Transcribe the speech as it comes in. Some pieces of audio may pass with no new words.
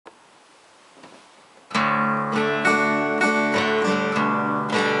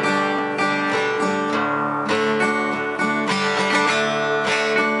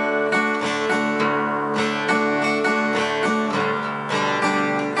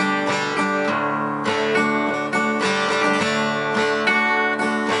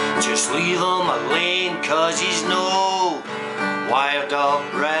wired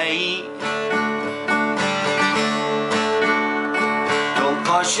up right. Don't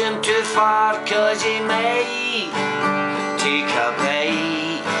push him too far, cause he may take a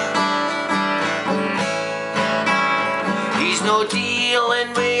bite. He's no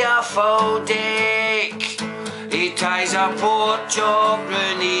dealing with a full deck. He ties a pork chop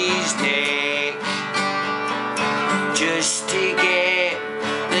round his neck just to get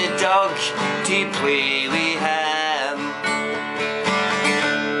the dog to play with him.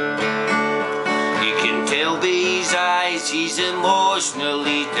 You can tell by his eyes he's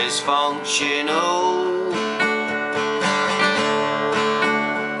emotionally dysfunctional.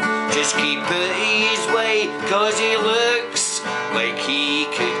 Just keep it his way, cause he looks like he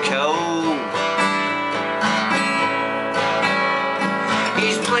could kill.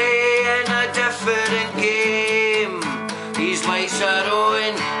 He's playing a different game. His lights are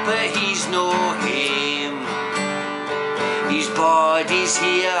on, but he's no him. His body's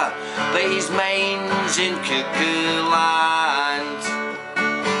here, but his mind's in cuckoo land.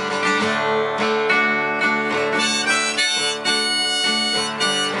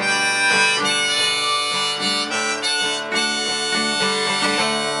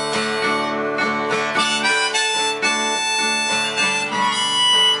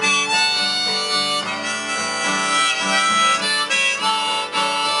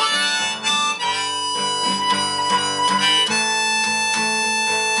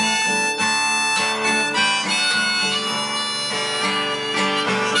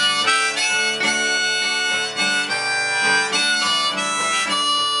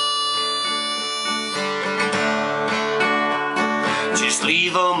 Just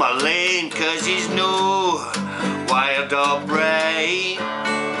leave him alone, cause he's no wired up right.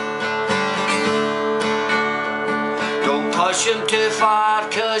 Don't push him too far,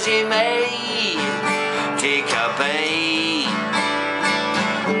 cause he may take a bite.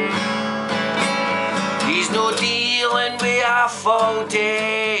 He's no dealing with a full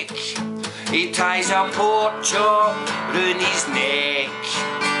deck. He ties a pork chop round his neck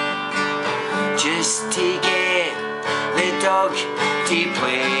just to get the dog to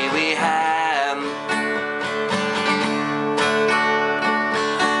play with him.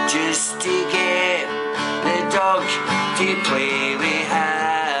 Just to get the dog to play with him.